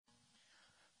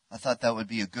I thought that would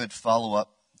be a good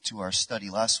follow-up to our study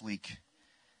last week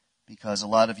because a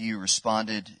lot of you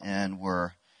responded and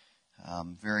were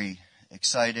very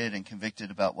excited and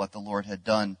convicted about what the Lord had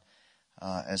done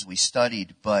as we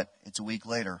studied, but it's a week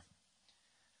later.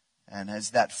 And is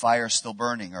that fire still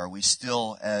burning? Are we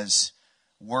still as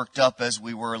worked up as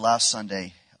we were last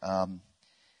Sunday?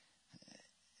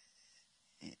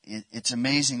 It's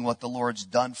amazing what the Lord's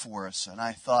done for us, and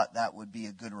I thought that would be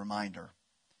a good reminder.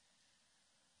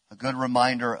 A good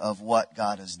reminder of what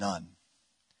God has done.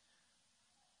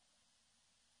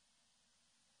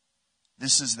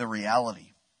 This is the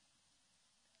reality.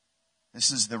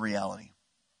 This is the reality.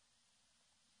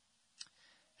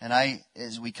 And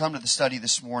as we come to the study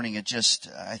this morning,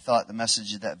 I thought the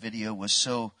message of that video was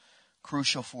so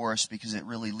crucial for us because it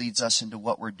really leads us into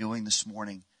what we're doing this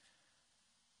morning.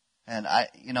 And I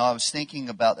was thinking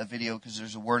about that video because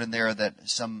there's a word in there that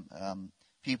some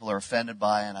people are offended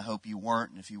by, and I hope you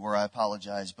weren't. And if you were, I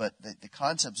apologize. But the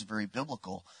concept is very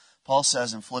biblical. Paul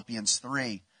says in Philippians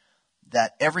 3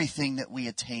 that everything that we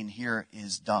attain here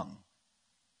is dung.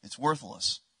 It's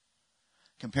worthless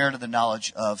compared to the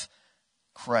knowledge of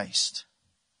Christ.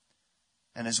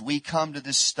 And as we come to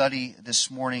this study this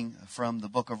morning from the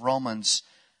book of Romans,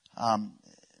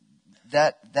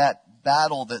 that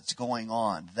battle that's going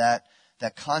on, that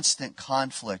constant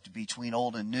conflict between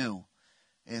old and new,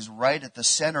 is right at the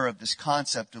center of this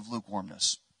concept of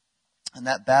lukewarmness. And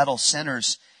that battle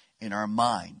centers in our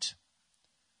mind.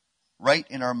 Right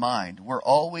in our mind. We're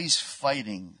always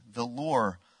fighting the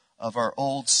lure of our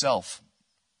old self.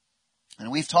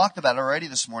 And we've talked about it already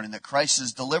this morning, that Christ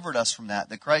has delivered us from that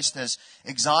Christ has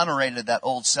exonerated that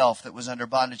old self that was under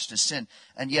bondage to sin.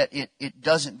 And yet it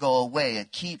doesn't go away.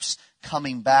 It keeps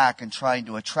coming back and trying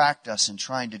to attract us and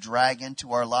trying to drag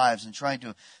into our lives and trying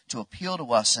to appeal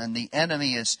to us. And the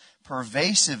enemy is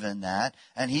pervasive in that,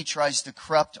 and he tries to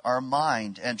corrupt our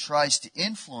mind and tries to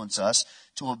influence us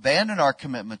to abandon our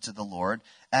commitment to the Lord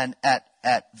and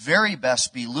at very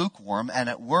best be lukewarm, and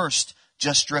at worst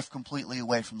just drift completely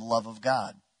away from the love of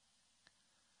God.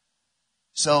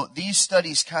 So these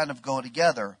studies kind of go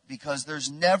together because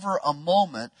there's never a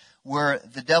moment where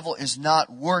the devil is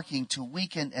not working to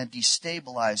weaken and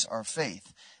destabilize our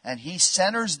faith. And he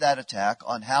centers that attack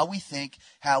on how we think,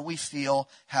 how we feel,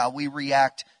 how we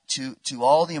react to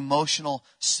all the emotional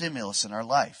stimulus in our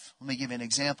life. Let me give you an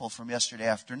example from yesterday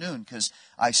afternoon because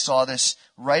I saw this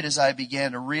right as I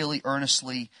began to really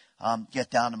earnestly get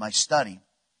down to my study.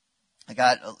 I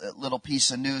got a little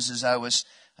piece of news as I was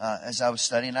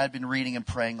studying. I'd been reading and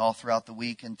praying all throughout the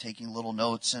week and taking little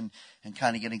notes and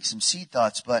kind of getting some seed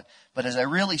thoughts. But as I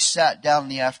really sat down in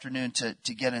the afternoon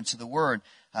to get into the Word,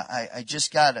 I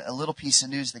just got a little piece of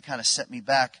news that kind of set me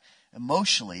back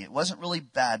emotionally. It wasn't really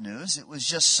bad news. It was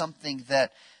just something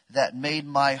that made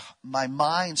my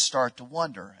mind start to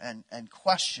wonder and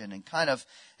question and kind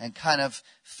of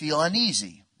feel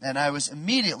uneasy. And I was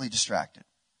immediately distracted.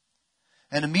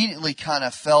 And immediately kind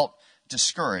of felt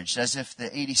discouraged, as if the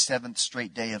 87th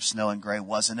straight day of snow and gray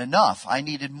wasn't enough. I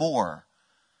needed more.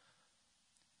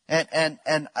 And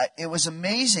it was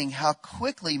amazing how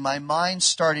quickly my mind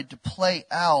started to play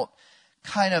out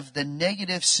kind of the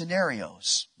negative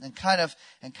scenarios and kind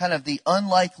of the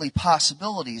unlikely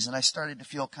possibilities. And I started to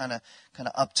feel kind of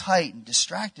uptight and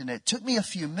distracted. And it took me a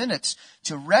few minutes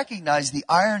to recognize the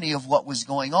irony of what was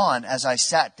going on as I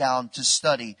sat down to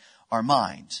study our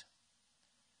mind.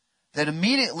 That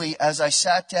immediately as I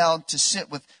sat down to sit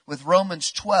with Romans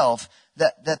 12,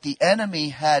 that the enemy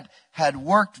had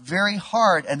worked very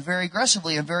hard and very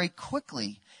aggressively and very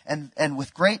quickly and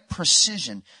with great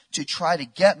precision to try to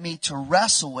get me to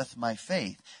wrestle with my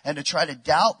faith and to try to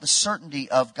doubt the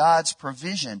certainty of God's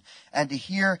provision and to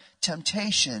hear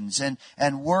temptations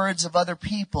and words of other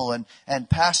people and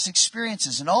past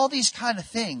experiences and all these kind of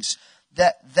things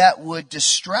that would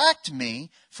distract me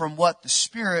from what the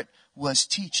Spirit was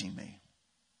teaching me.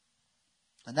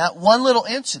 And that one little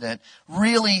incident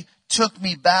really took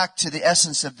me back to the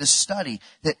essence of this study,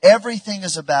 that everything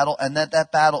is a battle and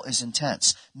that battle is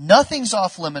intense. Nothing's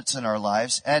off limits in our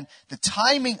lives, and the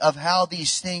timing of how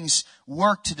these things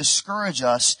work to discourage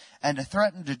us and to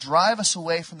threaten to drive us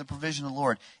away from the provision of the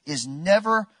Lord is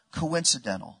never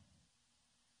coincidental.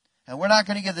 And we're not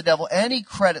going to give the devil any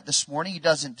credit this morning. He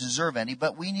doesn't deserve any,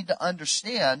 but we need to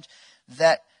understand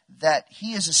that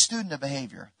he is a student of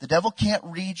behavior. The devil can't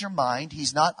read your mind.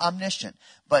 He's not omniscient,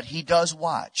 but he does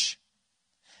watch.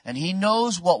 And he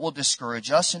knows what will discourage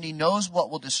us, and he knows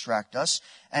what will distract us,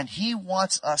 and he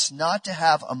wants us not to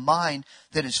have a mind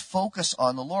that is focused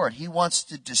on the Lord. He wants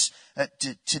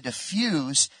to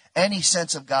diffuse any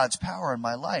sense of God's power in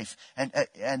my life.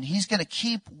 And he's going to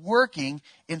keep working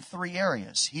in three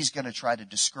areas. He's going to try to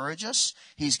discourage us.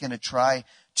 He's going to try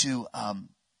to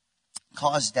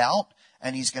cause doubt.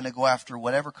 And he's going to go after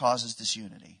whatever causes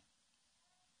disunity.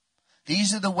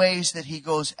 These are the ways that he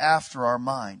goes after our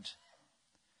mind.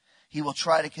 He will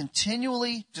try to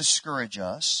continually discourage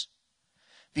us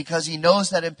because he knows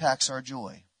that impacts our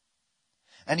joy.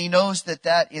 And he knows that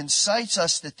that incites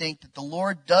us to think that the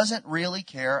Lord doesn't really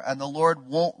care and the Lord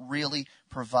won't really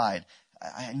provide.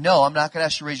 I know, I'm not going to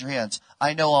ask you to raise your hands.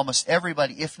 I know almost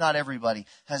everybody, if not everybody,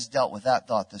 has dealt with that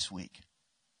thought this week.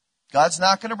 God's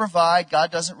not going to provide.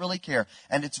 God doesn't really care.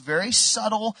 And it's very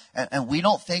subtle, and we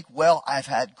don't think, well, I've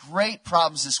had great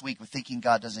problems this week with thinking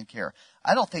God doesn't care.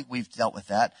 I don't think we've dealt with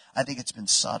that. I think it's been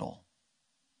subtle.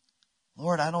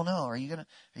 Lord, I don't know. Are you going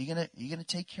to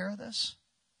take care of this?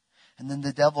 And then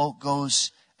the devil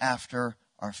goes after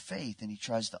our faith, and he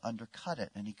tries to undercut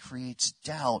it, and he creates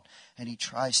doubt, and he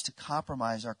tries to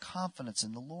compromise our confidence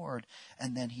in the Lord,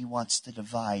 and then he wants to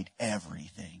divide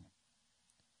everything.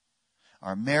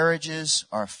 Our marriages,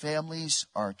 our families,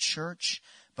 our church,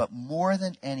 but more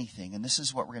than anything, and this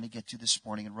is what we're going to get to this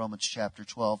morning in Romans chapter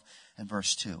 12 and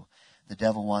verse 2, the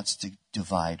devil wants to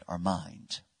divide our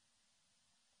mind.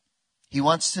 He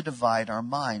wants to divide our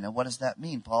mind. Now, what does that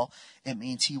mean, Paul? It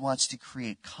means he wants to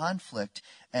create conflict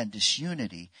and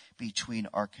disunity between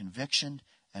our conviction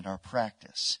and our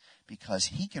practice. Because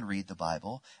he can read the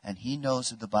Bible, and he knows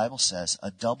that the Bible says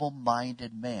a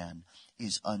double-minded man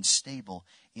is unstable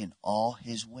in all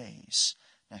his ways.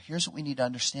 Now, here's what we need to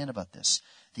understand about this.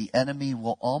 The enemy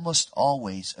will almost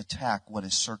always attack what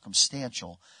is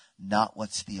circumstantial, not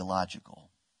what's theological.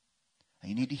 Now,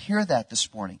 you need to hear that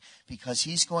this morning because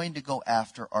he's going to go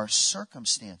after our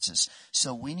circumstances.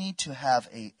 So we need to have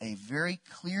a very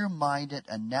clear-minded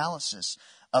analysis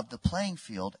of the playing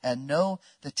field and know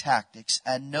the tactics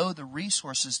and know the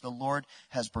resources the Lord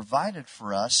has provided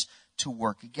for us to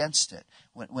work against it.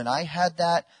 When I had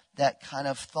that kind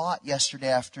of thought yesterday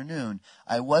afternoon,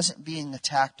 I wasn't being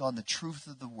attacked on the truth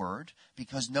of the Word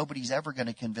because nobody's ever going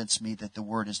to convince me that the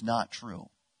Word is not true.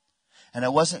 And I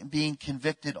wasn't being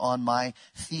convicted on my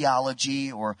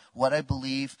theology or what I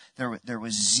believe. There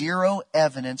was zero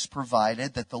evidence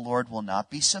provided that the Lord will not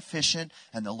be sufficient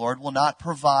and the Lord will not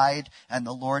provide and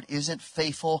the Lord isn't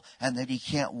faithful and that he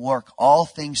can't work all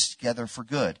things together for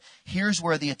good. Here's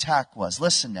where the attack was.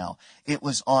 Listen now. It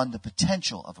was on the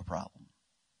potential of a problem.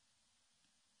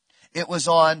 It was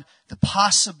on the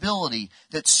possibility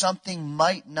that something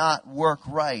might not work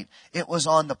right. It was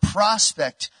on the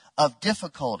prospect of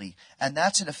difficulty. And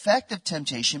that's an effective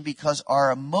temptation because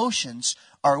our emotions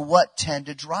are what tend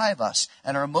to drive us.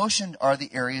 And our emotions are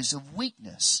the areas of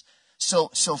weakness. So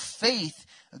faith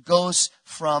goes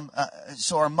from,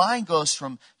 so our mind goes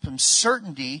from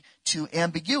certainty to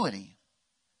ambiguity.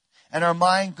 And our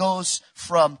mind goes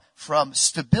from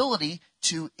stability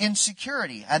to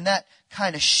insecurity. And that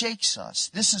kind of shakes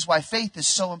us. This is why faith is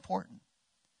so important.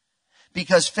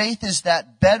 Because faith is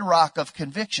that bedrock of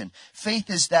conviction. Faith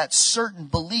is that certain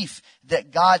belief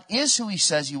that God is who he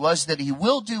says he was, that he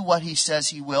will do what he says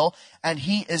he will, and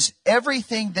he is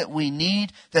everything that we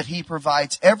need, that he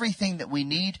provides everything that we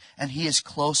need, and he is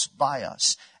close by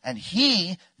us. And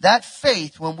that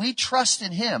faith, when we trust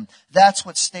in him, that's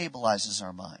what stabilizes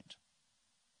our mind.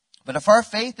 But if our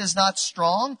faith is not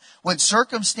strong, when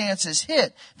circumstances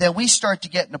hit, then we start to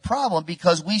get in a problem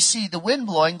because we see the wind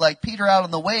blowing like Peter out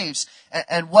on the waves.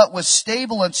 And what was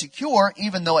stable and secure,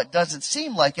 even though it doesn't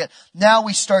seem like it, now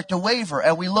we start to waver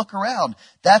and we look around.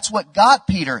 That's what got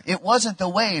Peter. It wasn't the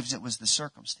waves, it was the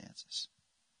circumstances.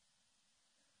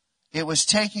 It was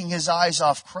taking his eyes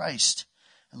off Christ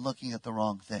and looking at the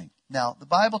wrong thing. Now, the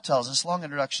Bible tells us, long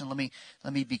introduction,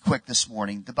 let me be quick this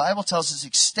morning. The Bible tells us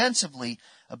extensively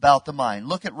about the mind.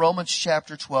 Look at Romans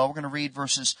chapter 12. We're going to read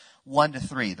verses 1 to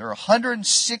 3. There are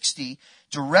 160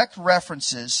 direct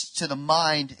references to the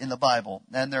mind in the Bible.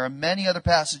 And there are many other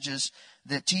passages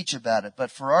that teach about it. But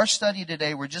for our study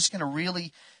today, we're just going to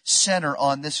really center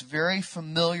on this very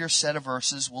familiar set of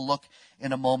verses. We'll look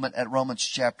in a moment at Romans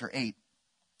chapter 8.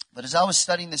 But as I was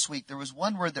studying this week, there was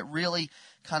one word that really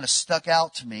kind of stuck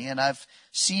out to me, and I've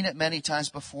seen it many times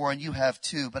before, and you have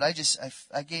too, but I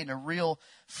gained a real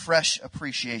fresh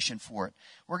appreciation for it.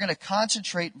 We're going to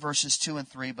concentrate verses 2 and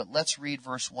 3, but let's read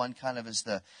verse 1 kind of as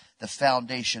the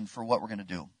foundation for what we're going to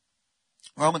do.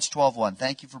 Romans 12:1.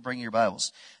 Thank you for bringing your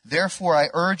Bibles. Therefore, I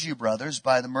urge you, brothers,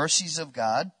 by the mercies of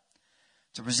God,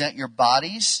 to present your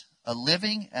bodies a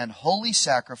living and holy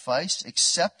sacrifice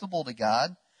acceptable to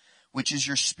God, which is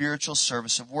your spiritual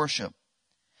service of worship.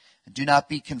 And do not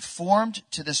be conformed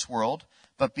to this world,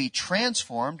 but be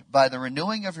transformed by the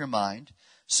renewing of your mind,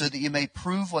 so that you may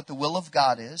prove what the will of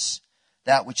God is,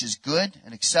 that which is good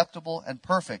and acceptable and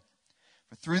perfect.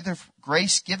 For through the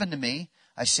grace given to me,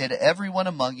 I say to everyone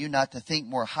among you not to think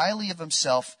more highly of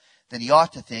himself than he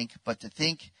ought to think, but to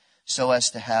think so as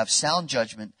to have sound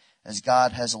judgment, as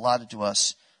God has allotted to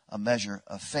us a measure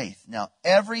of faith. Now,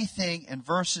 everything in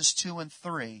verses 2 and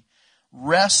 3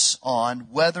 rests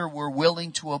on whether we're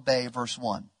willing to obey verse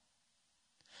 1.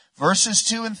 Verses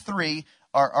 2 and 3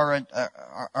 are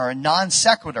a non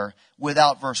sequitur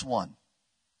without verse 1.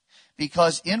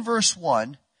 Because in verse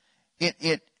 1,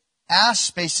 it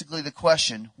asks basically the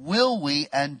question, will we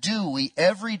and do we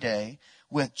every day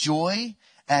with joy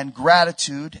and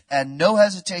gratitude and no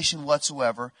hesitation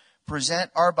whatsoever present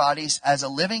our bodies as a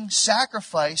living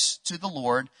sacrifice to the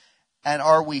Lord, and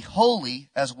are we holy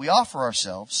as we offer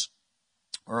ourselves,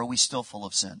 or are we still full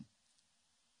of sin?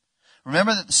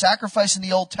 Remember that the sacrifice in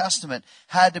the Old Testament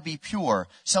had to be pure.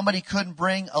 Somebody couldn't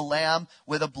bring a lamb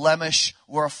with a blemish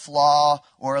or a flaw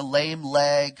or a lame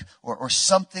leg or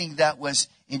something that was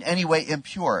in any way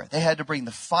impure. They had to bring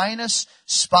the finest,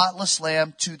 spotless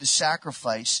lamb to the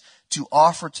sacrifice to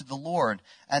offer to the Lord.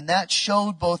 And that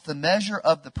showed both the measure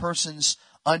of the person's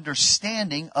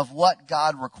understanding of what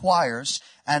God requires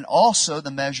and also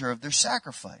the measure of their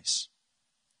sacrifice.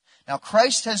 Now,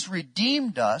 Christ has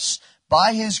redeemed us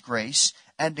by His grace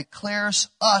and declares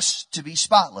us to be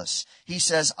spotless. He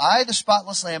says, I, the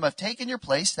spotless lamb, have taken your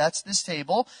place. That's this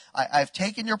table. I've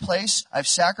taken your place. I've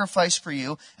sacrificed for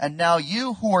you. And now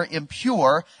you who are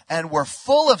impure and were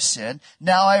full of sin,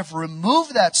 now I've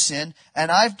removed that sin and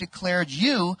I've declared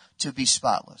you to be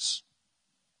spotless.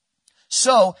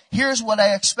 So here's what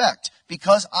I expect.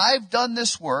 Because I've done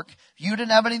this work, you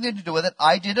didn't have anything to do with it.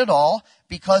 I did it all.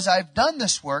 Because I've done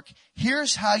this work,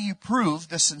 here's how you prove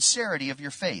the sincerity of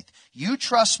your faith. You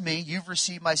trust me, you've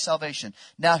received my salvation.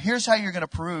 Now here's how you're going to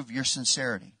prove your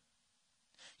sincerity.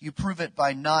 You prove it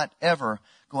by not ever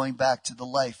going back to the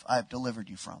life I've delivered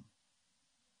you from.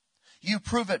 You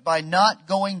prove it by not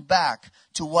going back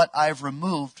to what I've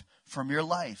removed from your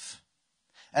life.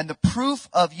 And the proof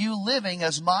of you living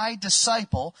as my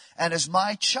disciple and as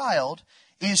my child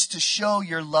is to show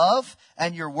your love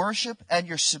and your worship and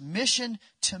your submission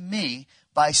to me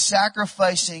by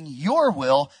sacrificing your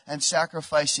will and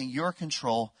sacrificing your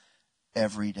control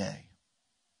every day.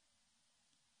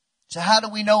 So how do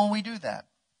we know when we do that?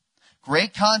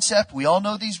 Great concept. We all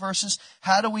know these verses.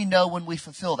 How do we know when we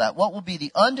fulfill that? What will be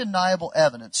the undeniable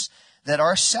evidence that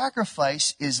our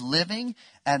sacrifice is living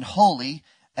and holy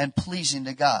and pleasing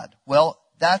to God? Well,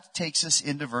 that takes us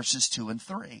into verses 2 and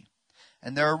 3.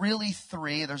 And there are really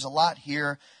three, there's a lot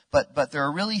here, but there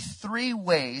are really three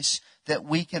ways that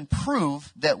we can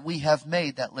prove that we have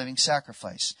made that living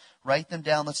sacrifice. Write them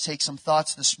down. Let's take some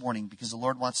thoughts this morning because the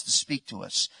Lord wants to speak to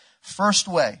us. First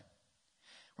way,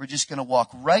 we're just going to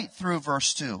walk right through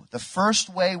verse 2. The first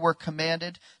way we're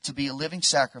commanded to be a living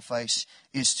sacrifice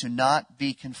is to not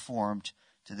be conformed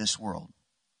to this world.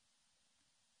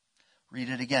 Read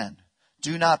it again.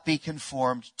 Do not be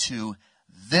conformed to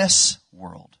this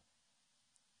world.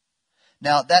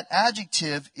 Now, that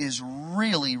adjective is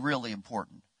really, really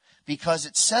important because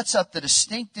it sets up the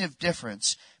distinctive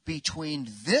difference between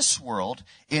this world,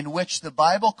 in which the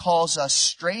Bible calls us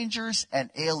strangers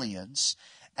and aliens,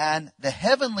 and the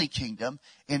heavenly kingdom,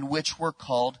 in which we're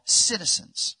called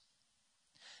citizens.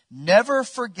 Never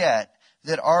forget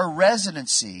that our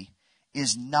residency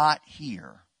is not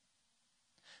here.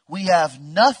 We have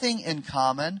nothing in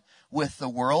common with the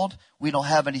world. We don't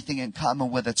have anything in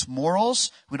common with its morals.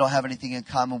 We don't have anything in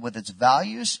common with its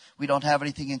values. We don't have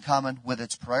anything in common with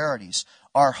its priorities.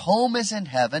 Our home is in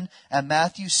heaven, and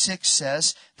Matthew 6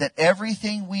 says that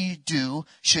everything we do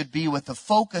should be with the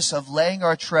focus of laying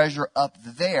our treasure up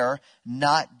there,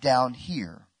 not down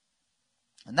here.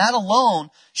 And that alone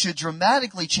should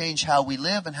dramatically change how we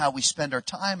live and how we spend our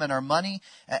time and our money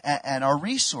and our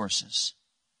resources.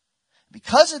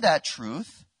 Because of that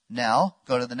truth, now,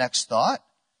 go to the next thought.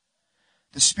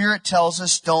 The Spirit tells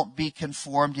us don't be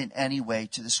conformed in any way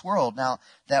to this world. Now,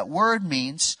 that word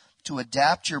means to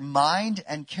adapt your mind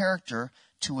and character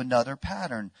to another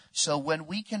pattern. So when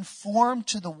we conform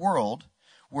to the world,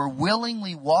 we're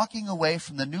willingly walking away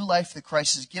from the new life that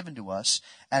Christ has given to us,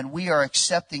 and we are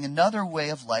accepting another way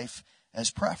of life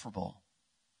as preferable.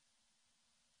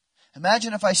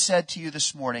 Imagine if I said to you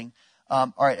this morning,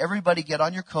 all right, everybody get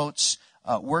on your coats.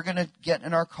 We're going to get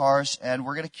in our cars and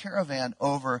we're going to caravan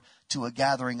over to a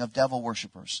gathering of devil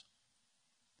worshipers.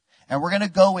 And we're going to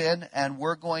go in and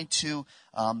we're going to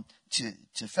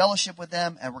fellowship with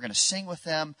them, and we're going to sing with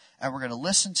them, and we're going to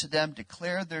listen to them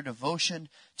declare their devotion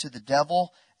to the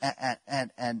devil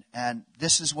and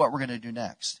this is what we're going to do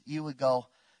next. You would go,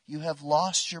 you have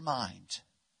lost your mind.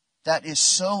 That is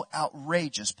so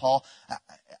outrageous, Paul.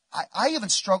 I even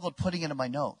struggled putting it in my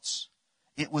notes.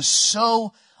 It was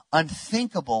so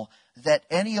unthinkable that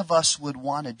any of us would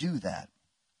want to do that.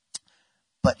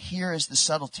 But here is the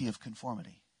subtlety of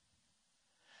conformity.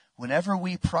 Whenever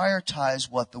we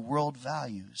prioritize what the world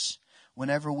values,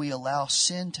 whenever we allow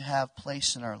sin to have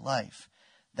place in our life,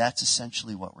 that's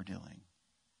essentially what we're doing.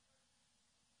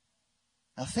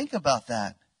 Now think about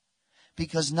that,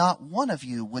 because not one of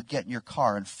you would get in your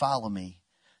car and follow me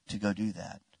to go do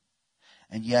that.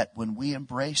 And yet when we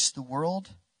embrace the world,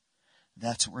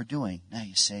 that's what we're doing. Now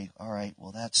you say, all right,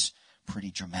 well that's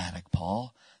pretty dramatic,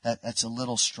 Paul. That's a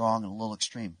little strong and a little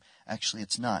extreme. Actually,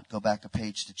 it's not. Go back a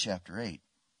page to chapter 8.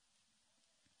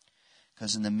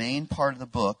 Because in the main part of the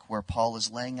book where Paul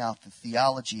is laying out the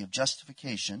theology of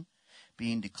justification,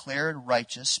 being declared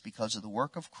righteous because of the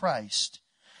work of Christ,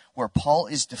 where Paul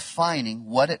is defining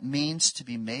what it means to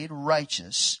be made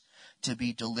righteous, to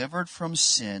be delivered from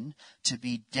sin, to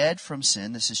be dead from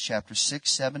sin. This is chapter 6,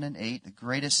 7, and 8, the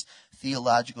greatest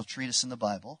theological treatise in the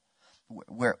Bible,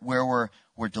 where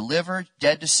we're delivered,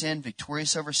 dead to sin,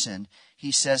 victorious over sin.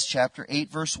 He says, chapter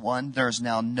 8, verse 1, there is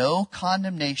now no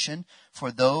condemnation for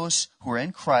those who are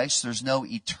in Christ. There's no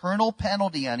eternal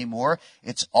penalty anymore.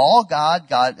 It's all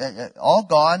all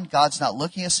gone. God's not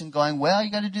looking at us and going, well, you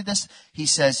got to do this. He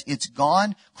says, it's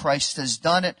gone. Christ has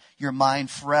done it. You're mine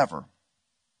forever.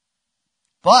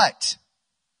 But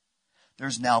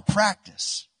there's now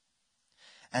practice.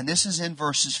 And this is in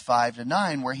verses 5 to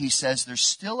 9, where he says, there's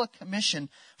still a commission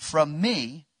from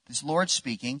me, this Lord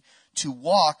speaking, to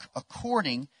walk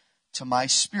according to my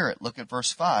Spirit. Look at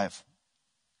verse 5.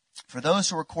 For those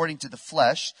who are according to the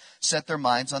flesh set their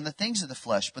minds on the things of the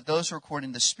flesh, but those who are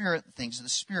according to the Spirit, the things of the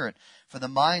Spirit. For the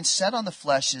mind set on the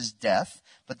flesh is death,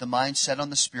 but the mind set on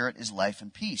the Spirit is life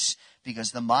and peace.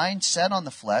 Because the mind set on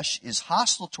the flesh is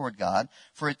hostile toward God,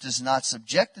 for it does not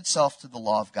subject itself to the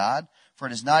law of God, for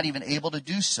it is not even able to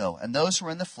do so. And those who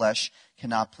are in the flesh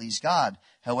cannot please God.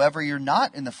 However, you're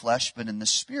not in the flesh, but in the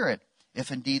Spirit,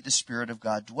 if indeed the Spirit of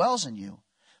God dwells in you.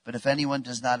 But if anyone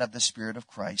does not have the Spirit of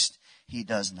Christ, he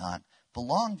does not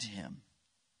belong to him.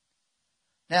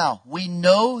 Now, we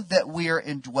know that we are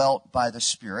indwelt by the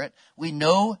Spirit. We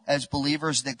know as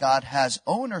believers that God has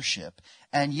ownership,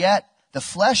 and yet the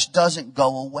flesh doesn't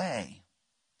go away.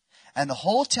 And the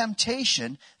whole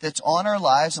temptation that's on our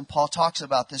lives, and Paul talks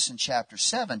about this in chapter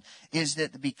 7, is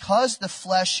that because the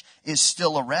flesh is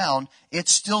still around,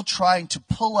 it's still trying to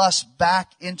pull us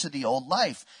back into the old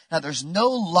life. Now, there's no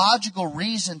logical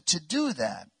reason to do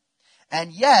that.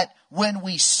 And yet, when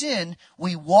we sin,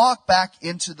 we walk back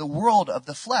into the world of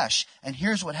the flesh. And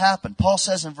here's what happened. Paul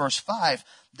says in verse 5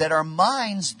 that our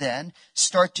minds then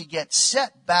start to get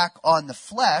set back on the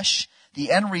flesh. The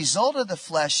end result of the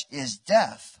flesh is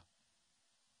death.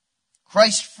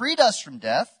 Christ freed us from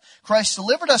death. Christ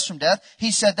delivered us from death.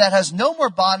 He said that has no more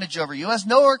bondage over you, has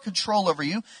no more control over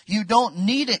you. You don't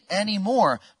need it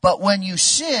anymore. But when you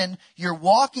sin, you're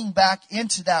walking back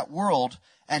into that world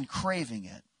and craving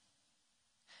it.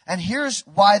 And here's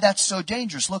why that's so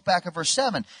dangerous. Look back at verse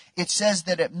 7. It says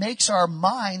that it makes our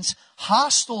minds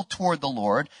hostile toward the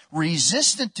Lord,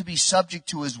 resistant to be subject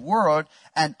to His word,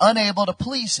 and unable to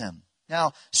please Him.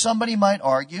 Now, somebody might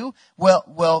argue,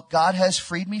 well, God has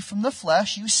freed me from the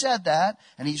flesh. You said that,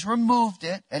 and He's removed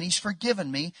it, and He's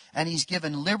forgiven me, and He's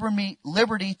given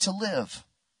liberty to live.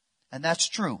 And that's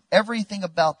true. Everything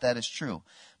about that is true.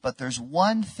 But there's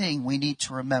one thing we need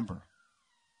to remember.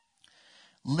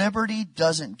 Liberty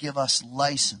doesn't give us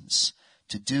license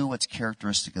to do what's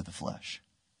characteristic of the flesh.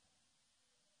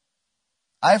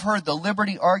 I've heard the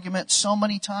liberty argument so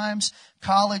many times.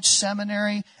 College,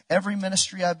 seminary, every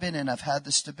ministry I've been in, I've had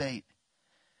this debate.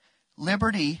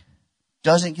 Liberty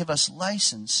doesn't give us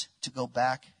license to go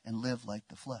back and live like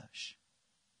the flesh.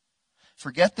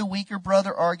 Forget the weaker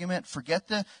brother argument. Forget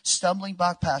the stumbling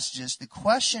block passages. The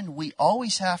question we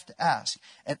always have to ask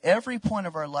at every point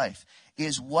of our life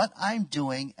is what I'm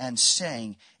doing and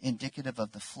saying indicative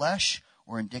of the flesh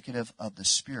or indicative of the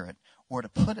Spirit? Or to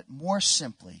put it more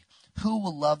simply, who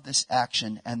will love this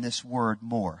action and this word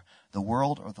more, the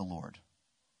world or the Lord?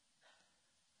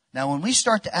 Now, when we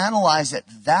start to analyze it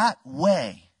that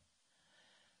way,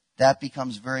 that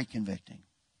becomes very convicting.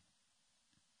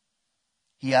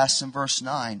 He asks in verse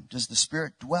 9, does the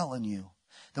Spirit dwell in you?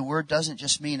 The word doesn't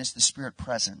just mean is the Spirit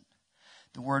present.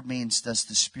 The word means does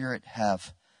the Spirit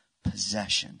have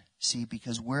possession? See,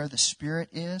 because where the Spirit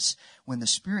is, when the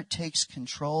Spirit takes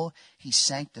control, He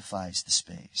sanctifies the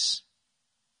space.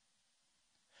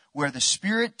 Where the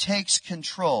Spirit takes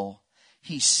control,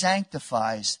 He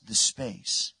sanctifies the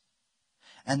space.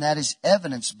 And that is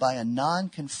evidenced by a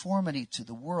nonconformity to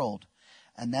the world.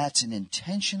 And that's an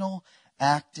intentional,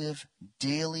 active,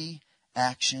 daily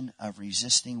action of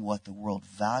resisting what the world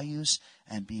values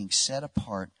and being set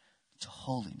apart to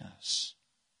holiness.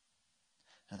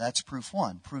 Now that's proof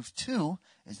one. Proof two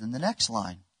is in the next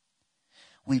line.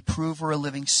 We prove we're a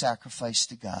living sacrifice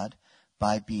to God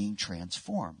by being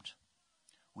transformed.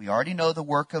 We already know the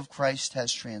work of Christ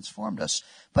has transformed us,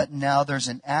 but now there's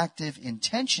an active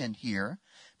intention here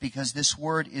because this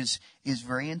word is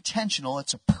very intentional.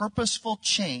 It's a purposeful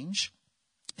change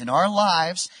in our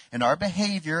lives, in our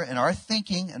behavior, in our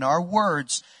thinking, in our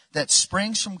words that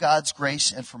springs from God's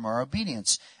grace and from our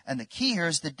obedience. And the key here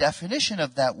is the definition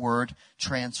of that word,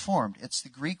 transformed. It's the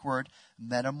Greek word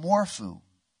metamorpho.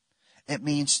 It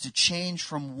means to change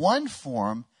from one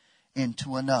form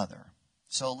into another.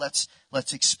 So let's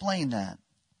explain that.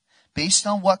 Based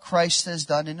on what Christ has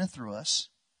done in and through us,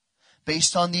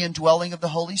 based on the indwelling of the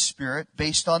Holy Spirit,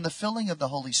 based on the filling of the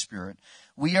Holy Spirit,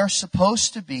 we are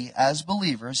supposed to be, as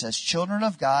believers, as children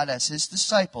of God, as His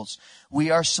disciples, we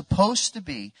are supposed to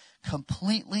be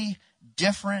completely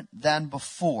different than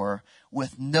before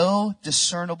with no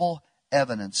discernible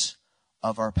evidence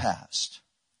of our past.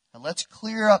 Now let's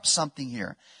clear up something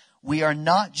here. We are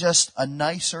not just a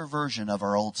nicer version of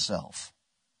our old self.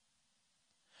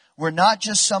 We're not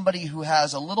just somebody who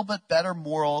has a little bit better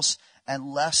morals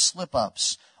and less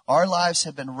slip-ups. Our lives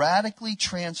have been radically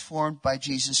transformed by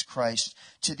Jesus Christ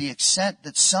to the extent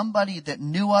that somebody that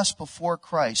knew us before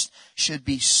Christ should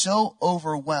be so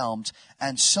overwhelmed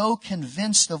and so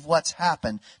convinced of what's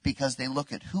happened because they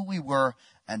look at who we were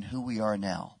and who we are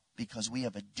now, because we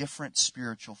have a different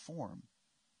spiritual form.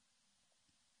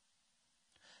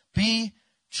 Be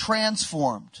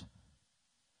transformed.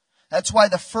 That's why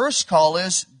the first call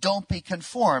is don't be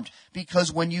conformed.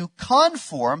 Because when you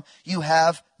conform, you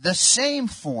have the same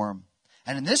form.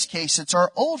 And in this case, it's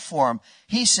our old form.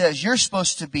 He says you're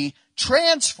supposed to be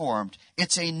transformed.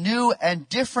 It's a new and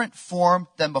different form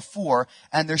than before.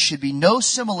 And there should be no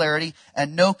similarity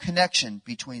and no connection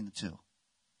between the two.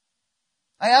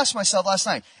 I asked myself last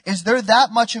night, is there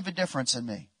that much of a difference in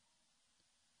me?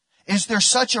 Is there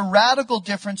such a radical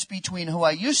difference between who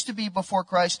I used to be before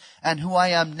Christ and who I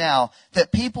am now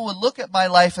that people would look at my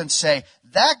life and say,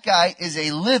 that guy is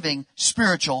a living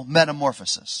spiritual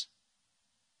metamorphosis?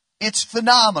 It's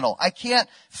phenomenal. I can't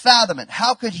fathom it.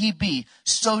 How could he be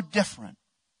so different?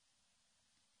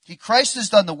 See, Christ has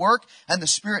done the work and the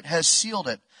Spirit has sealed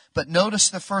it. But notice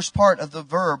the first part of the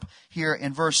verb here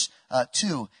in verse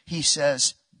 2. He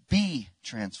says, be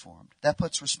transformed. That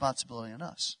puts responsibility on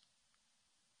us.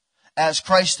 As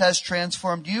Christ has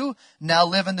transformed you, now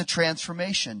live in the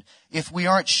transformation. If we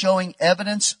aren't showing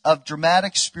evidence of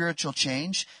dramatic spiritual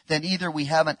change, then either we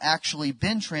haven't actually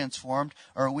been transformed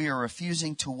or we are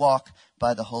refusing to walk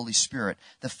by the Holy Spirit.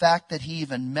 The fact that He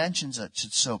even mentions it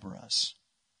should sober us.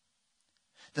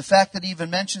 The fact that He even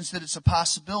mentions that it's a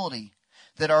possibility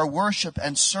that our worship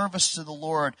and service to the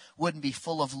Lord wouldn't be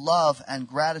full of love and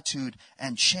gratitude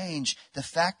and change. The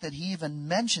fact that He even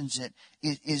mentions it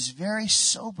is very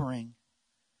sobering.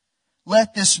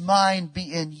 Let this mind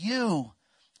be in you,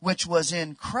 which was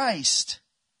in Christ.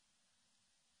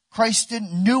 Christ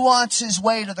didn't nuance His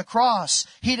way to the cross.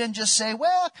 He didn't just say,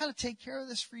 well, I'll kind of take care of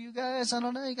this for you guys. I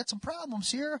don't know, you got some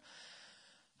problems here.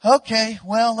 Okay,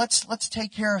 well, let's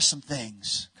take care of some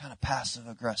things. Kind of passive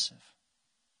aggressive.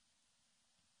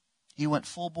 He went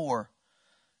full bore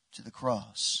to the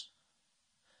cross.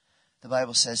 The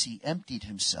Bible says He emptied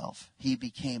Himself. He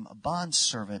became a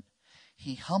bondservant.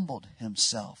 He humbled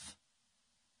Himself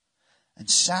and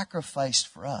sacrificed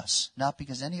for us, not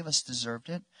because any of us deserved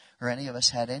it or any of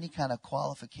us had any kind of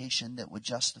qualification that would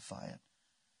justify it.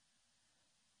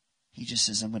 He just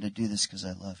says, I'm going to do this because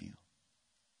I love you.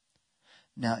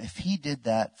 Now, if He did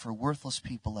that for worthless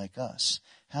people like us,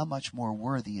 how much more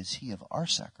worthy is He of our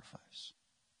sacrifice?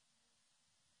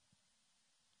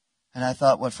 And I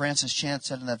thought what Francis Chan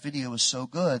said in that video was so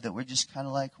good that we're just kind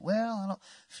of like, well, I don't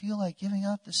feel like giving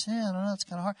up the sin. I don't know, it's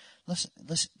kind of hard. Listen,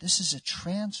 this is a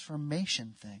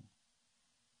transformation thing.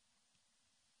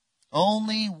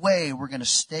 Only way we're going to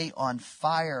stay on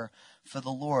fire for the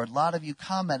Lord. A lot of you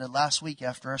commented last week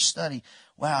after our study,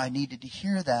 wow, I needed to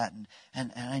hear that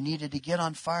and I needed to get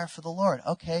on fire for the Lord.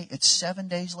 Okay, it's 7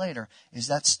 days later. Is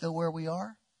that still where we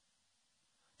are?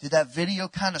 Did that video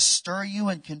kind of stir you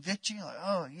and convict you? Like,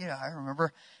 oh, yeah, I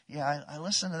remember. Yeah, I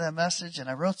listened to that message and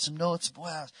I wrote some notes.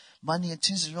 Boy, Monday and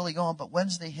Tuesday was really going, but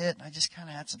Wednesday hit and I just kind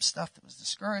of had some stuff that was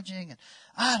discouraging. And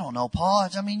I don't know, Paul.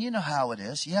 I mean, you know how it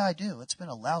is. Yeah, I do. It's been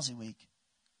a lousy week.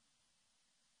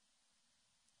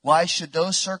 Why should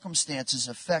those circumstances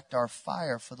affect our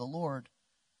fire for the Lord?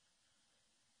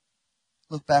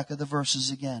 Look back at the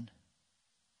verses again.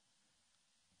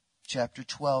 Chapter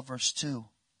 12, verse 2.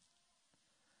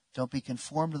 Don't be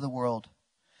conformed to the world.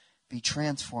 Be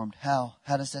transformed. How?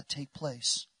 How does that take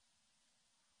place?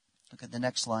 Look at the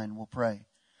next line. We'll pray.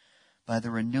 By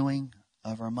the renewing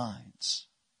of our minds.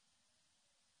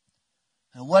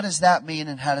 Now, what does that mean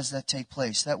and how does that take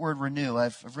place? That word renew,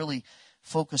 I've really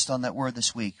focused on that word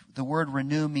this week. The word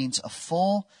renew means a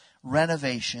full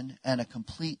renovation and a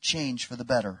complete change for the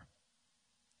better.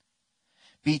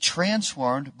 Be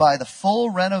transformed by the full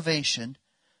renovation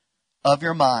of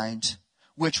your mind,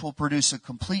 which will produce a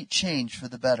complete change for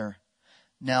the better.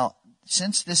 Now,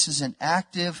 since this is an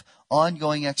active,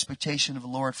 ongoing expectation of the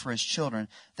Lord for His children,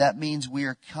 that means we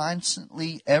are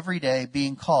constantly, every day,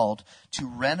 being called to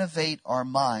renovate our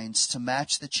minds to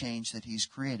match the change that He's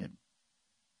created.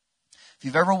 If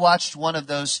you've ever watched one of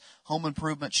those home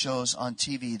improvement shows on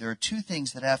TV, there are two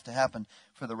things that have to happen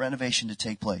for the renovation to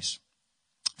take place.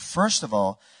 First of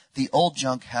all, the old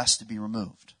junk has to be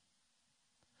removed.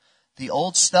 The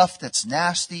old stuff that's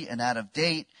nasty and out of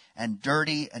date and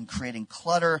dirty and creating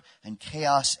clutter and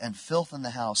chaos and filth in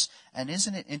the house. And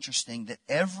isn't it interesting that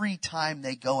every time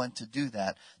they go in to do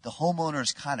that, the homeowner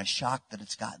is kind of shocked that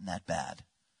it's gotten that bad?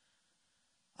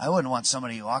 I wouldn't want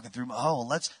somebody walking through,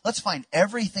 let's find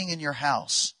everything in your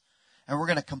house and we're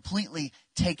going to completely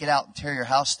take it out and tear your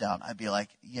house down. I'd be like,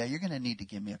 yeah, you're going to need to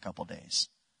give me a couple days.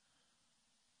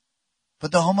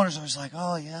 But the homeowner's always like,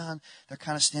 oh yeah, and they're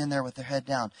kind of standing there with their head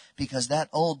down because that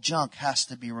old junk has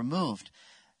to be removed.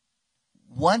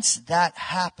 Once that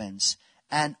happens,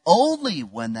 and only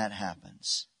when that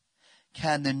happens,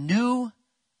 can the new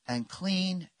and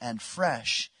clean and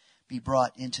fresh be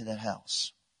brought into that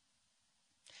house.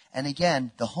 And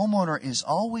again, the homeowner is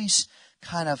always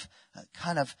kind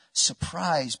of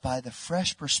surprised by the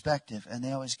fresh perspective, and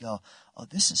they always go, oh,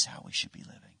 this is how we should be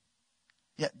living.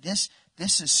 Yeah, this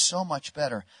is so much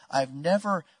better. I've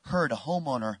never heard a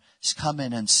homeowner come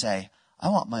in and say, I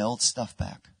want my old stuff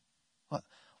back.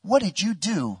 What did you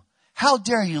do? How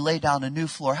dare you lay down a new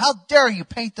floor? How dare you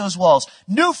paint those walls?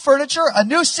 New furniture? A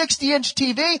new 60-inch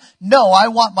TV? No, I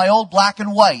want my old black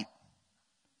and white.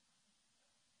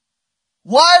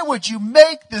 Why would you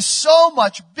make this so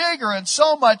much bigger and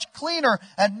so much cleaner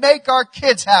and make our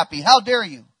kids happy? How dare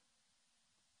you?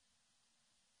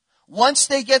 Once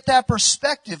they get that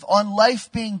perspective on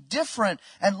life being different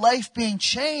and life being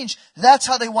changed, that's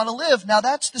how they want to live. Now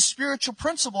that's the spiritual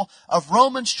principle of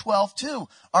Romans 12:2.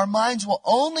 Our minds will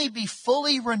only be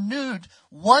fully renewed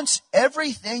once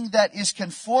everything that is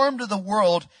conformed to the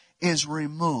world is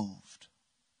removed.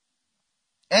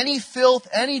 Any filth,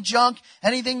 any junk,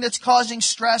 anything that's causing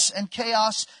stress and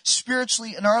chaos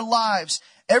spiritually in our lives,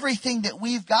 everything that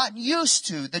we've gotten used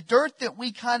to, the dirt that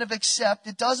we kind of accept,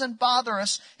 it doesn't bother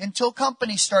us until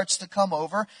company starts to come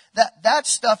over. That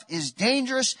stuff is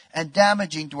dangerous and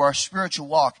damaging to our spiritual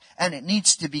walk, and it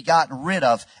needs to be gotten rid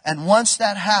of. And once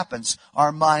that happens,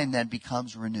 our mind then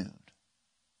becomes renewed.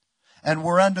 And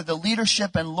we're under the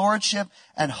leadership and lordship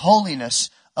and holiness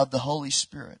of the Holy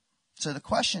Spirit. So the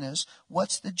question is,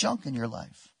 what's the junk in your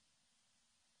life?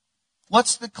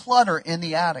 What's the clutter in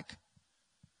the attic?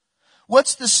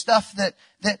 What's the stuff that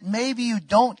maybe you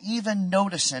don't even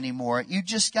notice anymore? You've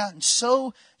just gotten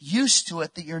so used to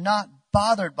it that you're not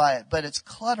bothered by it, but it's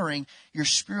cluttering your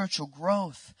spiritual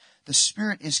growth. The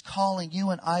Spirit is calling you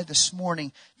and I this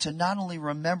morning to not only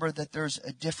remember that there's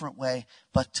a different way,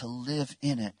 but to live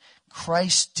in it.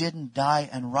 Christ didn't die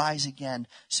and rise again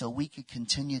so we could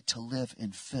continue to live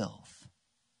in filth.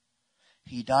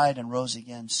 He died and rose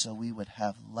again so we would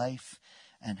have life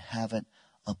and have it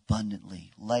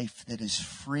abundantly. Life that is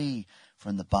free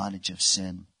from the bondage of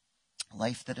sin.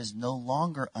 Life that is no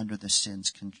longer under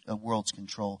the world's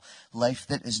control. Life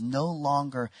that is no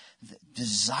longer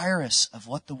desirous of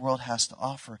what the world has to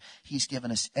offer. He's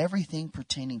given us everything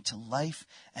pertaining to life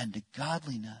and to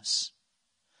godliness.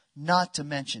 Not to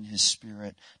mention His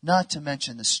Spirit, not to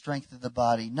mention the strength of the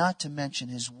body, not to mention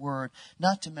His Word,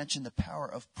 not to mention the power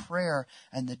of prayer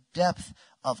and the depth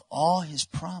of all His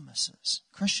promises.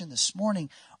 Christian, this morning,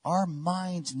 our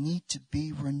minds need to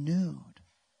be renewed.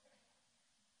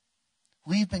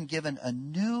 We've been given a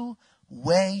new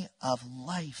way of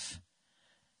life,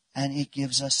 and it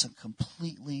gives us a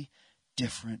completely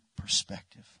different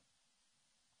perspective.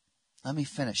 Let me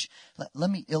finish. Let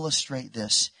me illustrate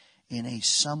this in a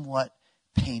somewhat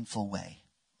painful way.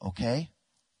 Okay?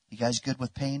 You guys good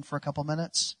with pain for a couple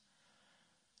minutes?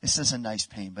 This isn't nice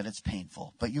pain, but it's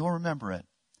painful. But you'll remember it.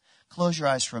 Close your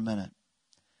eyes for a minute.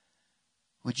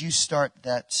 Would you start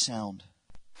that sound?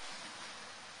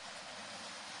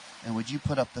 And would you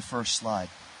put up the first slide?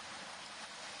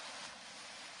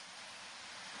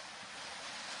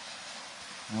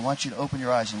 And I want you to open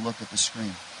your eyes and look at the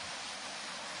screen.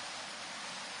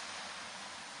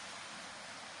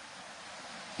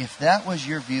 If that was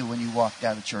your view when you walked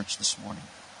out of church this morning,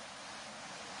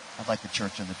 I'd like a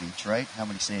church on the beach, right? How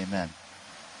many say amen?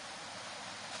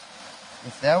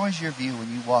 If that was your view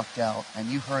when you walked out and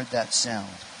you heard that sound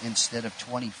instead of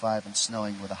 25 and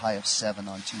snowing with a high of 7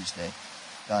 on Tuesday,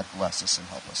 God bless us and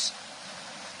help us.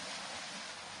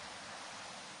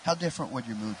 How different would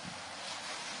your mood be?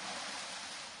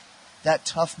 That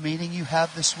tough meeting you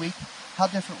have this week, how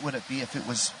different would it be if it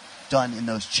was done in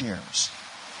those chairs?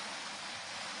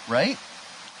 Right?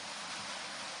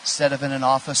 Instead of in an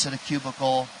office at a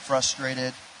cubicle,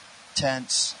 frustrated,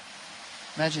 tense.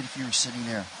 Imagine if you were sitting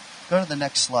there. Go to the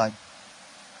next slide.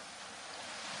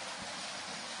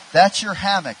 That's your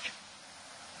hammock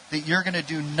that you're going to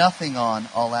do nothing on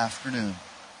all afternoon.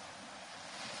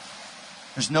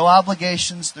 There's no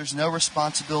obligations. There's no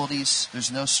responsibilities.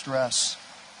 There's no stress.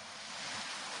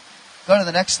 Go to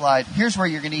the next slide. Here's where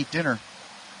you're going to eat dinner.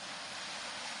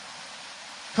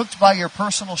 Cooked by your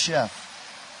personal chef.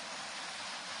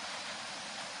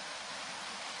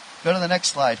 Go to the next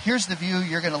slide. Here's the view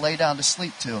you're going to lay down to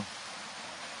sleep to.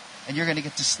 And you're going to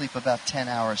get to sleep about 10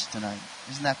 hours tonight.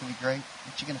 Isn't that going to be great?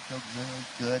 Aren't you going to feel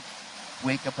really good?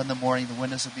 Wake up in the morning, the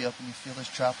windows will be open, you feel those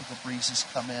tropical breezes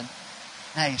come in.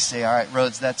 Now you say, all right,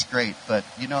 Rhodes, that's great, but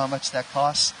you know how much that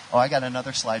costs? Oh, I got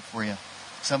another slide for you.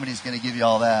 Somebody's going to give you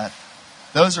all that.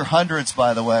 Those are hundreds,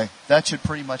 by the way. That should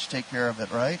pretty much take care of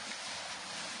it, right?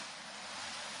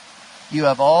 You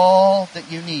have all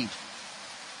that you need.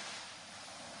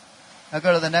 Now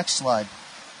go to the next slide.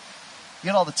 You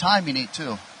get all the time you need,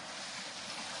 too.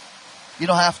 You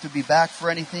don't have to be back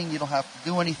for anything. You don't have to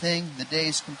do anything. The day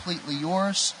is completely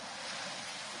yours.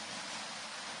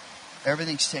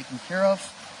 Everything's taken care of.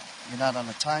 You're not on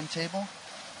a timetable.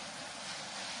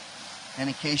 And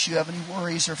in case you have any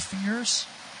worries or fears,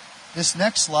 this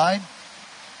next slide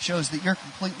shows that you're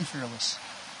completely fearless.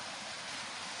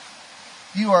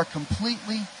 You are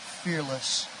completely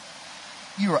fearless.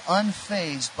 You are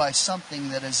unfazed by something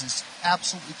that is as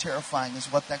absolutely terrifying as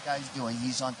what that guy's doing.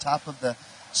 He's on top of the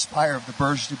spire of the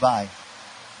Burj Dubai,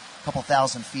 a couple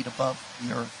thousand feet above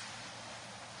the earth.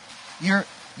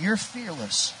 You're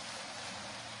fearless.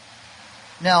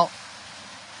 Now,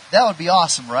 that would be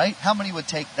awesome, right? How many would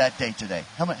take that day today?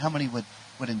 How many would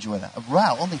enjoy that?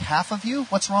 Wow, only half of you?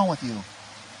 What's wrong with you?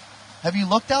 Have you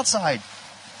looked outside?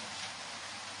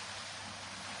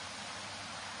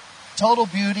 Total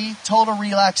beauty, total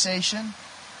relaxation,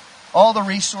 all the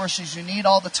resources you need,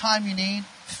 all the time you need,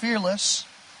 fearless.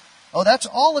 Oh, that's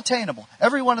all attainable.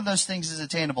 Every one of those things is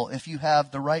attainable if you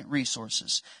have the right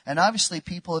resources. And obviously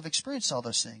people have experienced all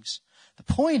those things. The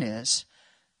point is,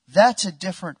 that's a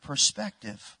different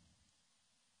perspective.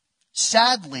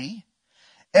 Sadly,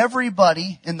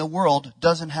 everybody in the world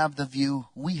doesn't have the view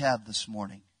we have this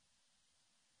morning.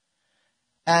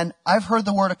 And I've heard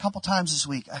the word a couple times this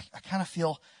week. I kind of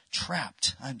feel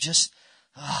trapped. I'm just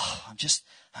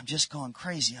going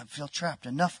crazy. I feel trapped.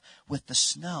 Enough with the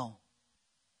snow.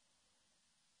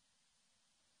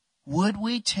 Would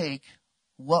we take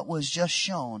what was just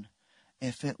shown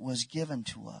if it was given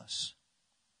to us?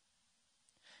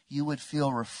 You would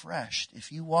feel refreshed.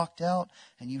 If you walked out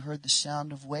and you heard the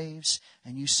sound of waves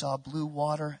and you saw blue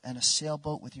water and a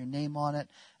sailboat with your name on it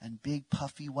and big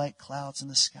puffy white clouds in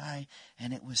the sky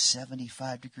and it was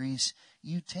 75 degrees,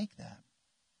 you'd take that.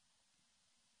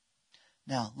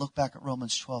 Now, look back at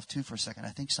Romans 12:2 for a second. I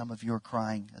think some of you are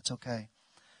crying. That's okay.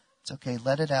 It's okay.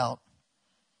 Let it out.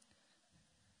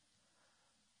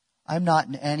 I'm not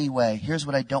in any way, here's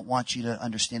what I don't want you to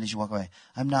understand as you walk away.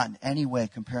 I'm not in any way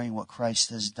comparing what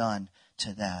Christ has done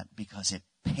to that because it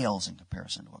pales in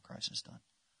comparison to what Christ has done.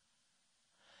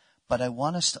 But I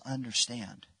want us to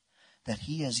understand that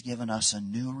He has given us a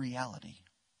new reality.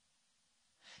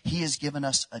 He has given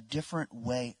us a different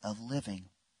way of living.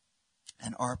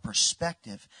 And our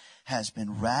perspective has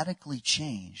been radically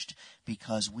changed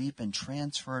because we've been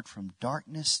transferred from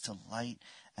darkness to light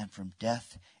and from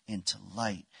death into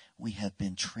light. We have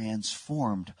been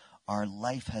transformed. Our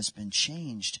life has been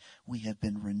changed. We have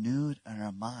been renewed in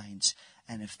our minds.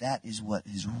 And if that is what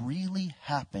has really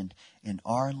happened in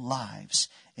our lives,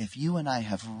 if you and I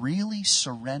have really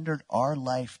surrendered our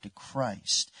life to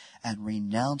Christ and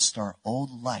renounced our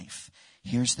old life,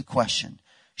 here's the question.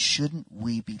 Shouldn't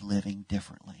we be living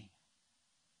differently?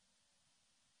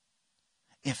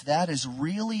 If that is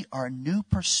really our new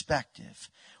perspective,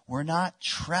 we're not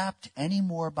trapped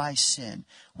anymore by sin.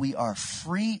 We are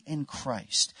free in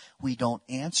Christ. We don't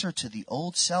answer to the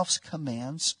old self's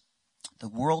commands. The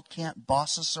world can't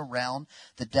boss us around.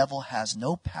 The devil has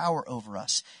no power over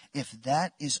us. If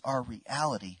that is our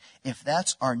reality, if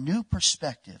that's our new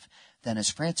perspective, then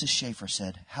as Francis Schaeffer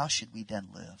said, how should we then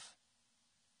live?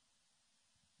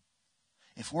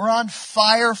 If we're on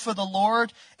fire for the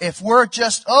Lord, if we're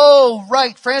just, oh,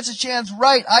 right, Francis Chan's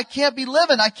right, I can't be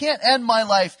living, I can't end my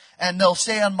life, and they'll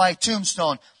say on my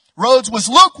tombstone, Rhodes was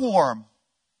lukewarm.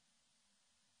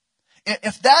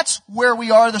 If that's where we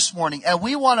are this morning, and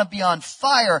we want to be on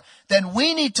fire, then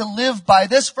we need to live by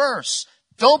this verse.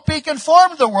 Don't be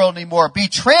conformed to the world anymore. Be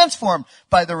transformed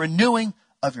by the renewing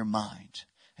of your mind.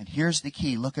 And here's the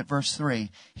key. Look at verse 3.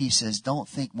 He says, don't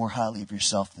think more highly of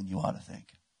yourself than you ought to think.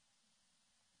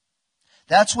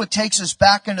 That's what takes us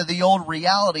back into the old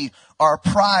reality, our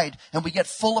pride, and we get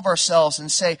full of ourselves and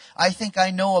say, I think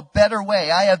I know a better way.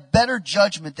 I have better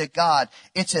judgment than God.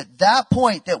 It's at that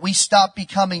point that we stop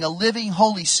becoming a living,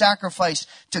 holy sacrifice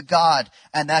to God,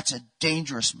 and that's a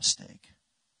dangerous mistake.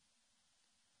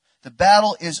 The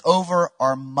battle is over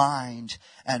our mind,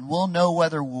 and we'll know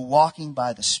whether we're walking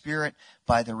by the Spirit,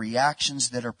 by the reactions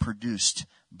that are produced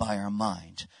by our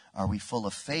mind. Are we full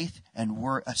of fear and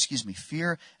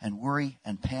worry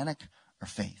and panic, or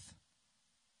faith?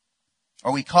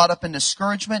 Are we caught up in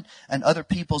discouragement and other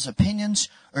people's opinions,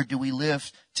 or do we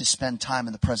live to spend time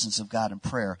in the presence of God in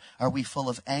prayer? Are we full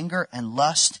of anger and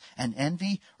lust and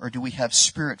envy, or do we have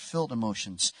Spirit-filled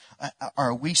emotions?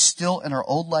 Are we still in our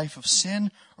old life of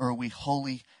sin, or are we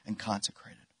holy and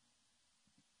consecrated?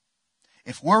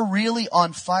 If we're really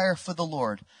on fire for the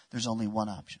Lord, there's only one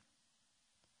option.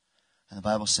 And the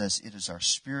Bible says it is our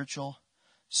spiritual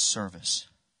service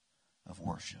of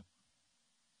worship.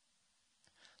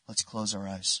 Let's close our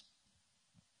eyes.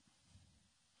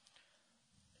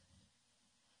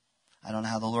 I don't know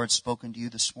how the Lord's spoken to you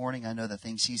this morning. I know the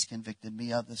things He's convicted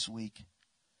me of this week.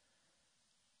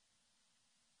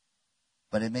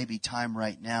 But it may be time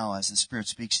right now, as the Spirit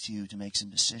speaks to you, to make some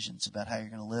decisions about how you're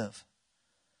going to live.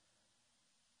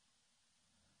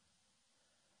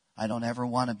 I don't ever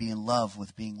want to be in love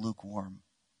with being lukewarm.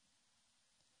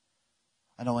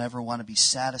 I don't ever want to be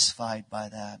satisfied by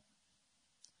that.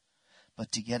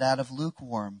 But to get out of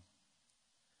lukewarm,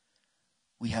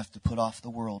 we have to put off the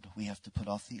world. We have to put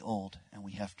off the old, and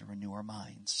we have to renew our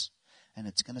minds. And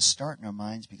it's going to start in our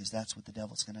minds because that's what the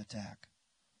devil's going to attack.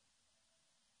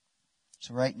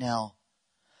 So right now,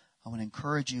 I want to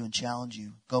encourage you and challenge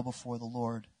you. Go before the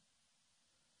Lord.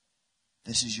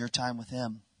 This is your time with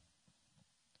Him.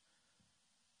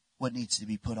 What needs to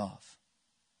be put off?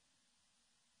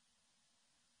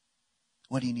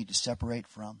 What do you need to separate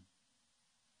from?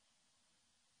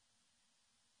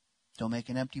 Don't make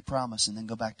an empty promise and then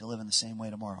go back to living the same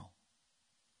way tomorrow.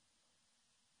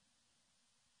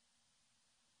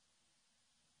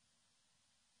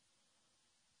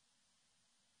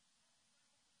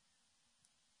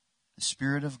 The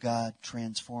Spirit of God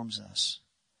transforms us.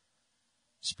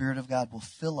 The Spirit of God will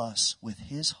fill us with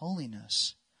His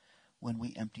holiness when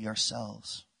we empty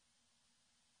ourselves.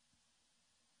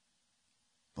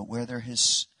 But where there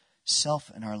is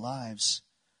self in our lives,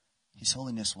 His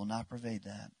holiness will not pervade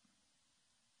that.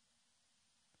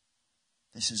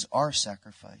 This is our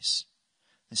sacrifice.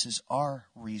 This is our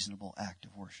reasonable act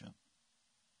of worship.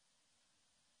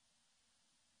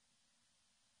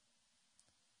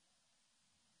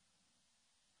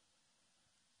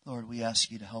 Lord, we ask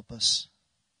you to help us.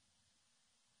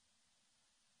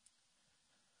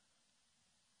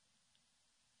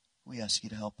 We ask you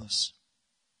to help us.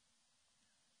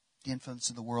 The influence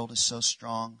of the world is so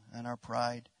strong, and our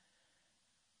pride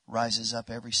rises up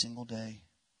every single day.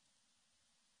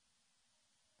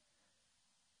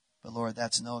 But Lord,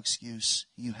 that's no excuse.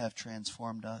 You have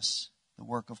transformed us. The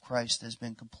work of Christ has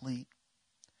been complete,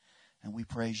 and we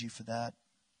praise you for that.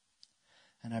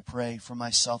 And I pray for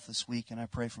myself this week, and I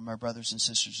pray for my brothers and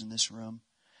sisters in this room,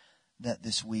 that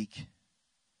this week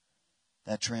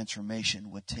that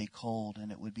transformation would take hold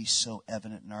and it would be so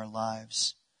evident in our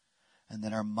lives, and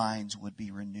that our minds would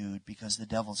be renewed, because the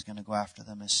devil's going to go after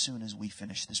them as soon as we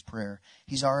finish this prayer.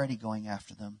 He's already going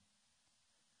after them.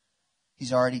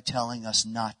 He's already telling us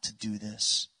not to do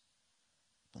this.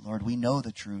 But Lord, we know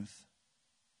the truth.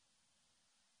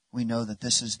 We know that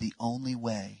this is the only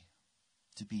way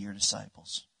to be your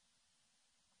disciples.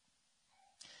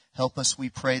 Help us, we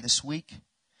pray, this week.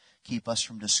 Keep us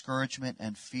from discouragement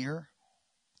and fear.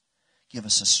 Give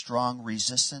us a strong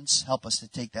resistance. Help us to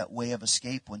take that way of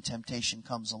escape when temptation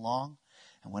comes along.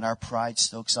 And when our pride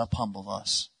stokes up, humble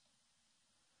us.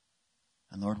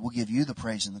 And Lord, we'll give you the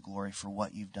praise and the glory for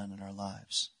what you've done in our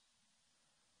lives.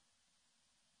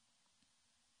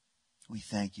 We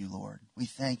thank you, Lord. We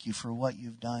thank you for what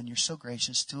you've done. You're so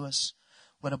gracious to us.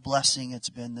 What a blessing it's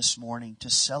been this morning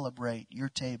to celebrate your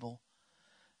table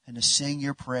and to sing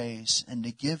your praise and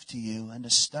to give to you and to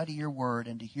study your word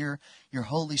and to hear your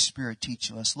Holy Spirit teach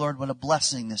to us. Lord, what a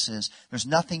blessing this is. There's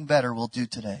nothing better we'll do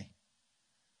today.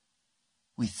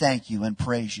 We thank you and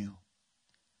praise you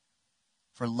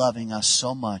for loving us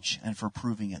so much and for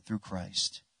proving it through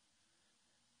Christ.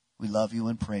 We love you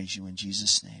and praise you in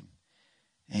Jesus' name.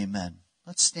 Amen.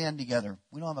 Let's stand together.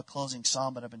 We don't have a closing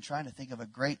psalm, but I've been trying to think of a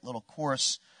great little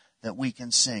chorus that we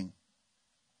can sing.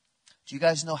 Do you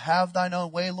guys know Have Thine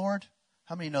Own Way, Lord?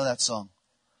 How many know that song?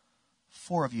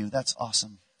 4 of you. That's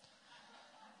awesome.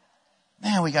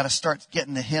 Man, we got to start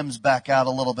getting the hymns back out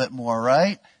a little bit more,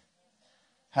 right?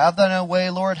 Have Thine Own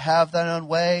Way, Lord. Have Thine Own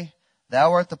way.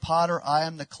 Thou art the potter, I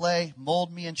am the clay.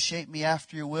 Mold me and shape me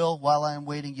after your will while I am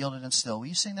waiting, yielded and still. Will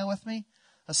you sing that with me?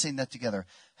 Let's sing that together.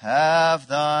 Have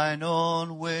thine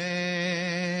own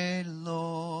way,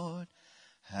 Lord.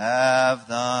 Have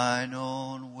thine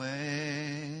own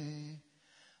way.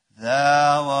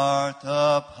 Thou art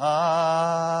the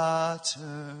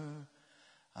potter,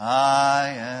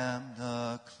 I am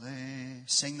the clay.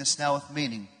 Sing this now with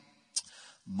meaning.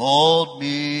 Mold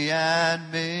me and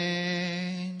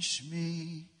mange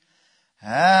me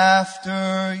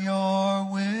after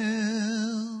your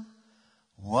will,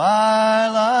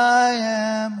 while I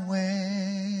am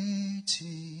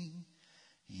waiting,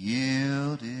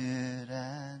 yielded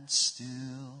and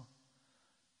still.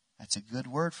 That's a good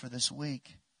word for this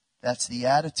week. That's the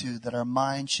attitude that our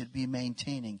mind should be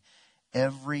maintaining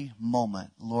every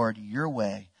moment. Lord, your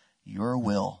way, your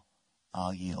will,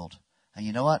 I'll yield. And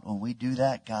you know what? When we do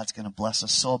that, God's going to bless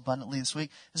us so abundantly this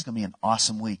week. This is going to be an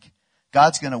awesome week.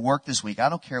 God's going to work this week. I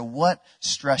don't care what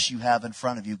stress you have in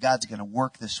front of you. God's going to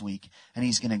work this week. And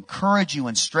He's going to encourage you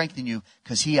and strengthen you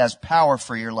because He has power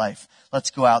for your life.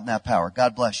 Let's go out in that power.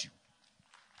 God bless you.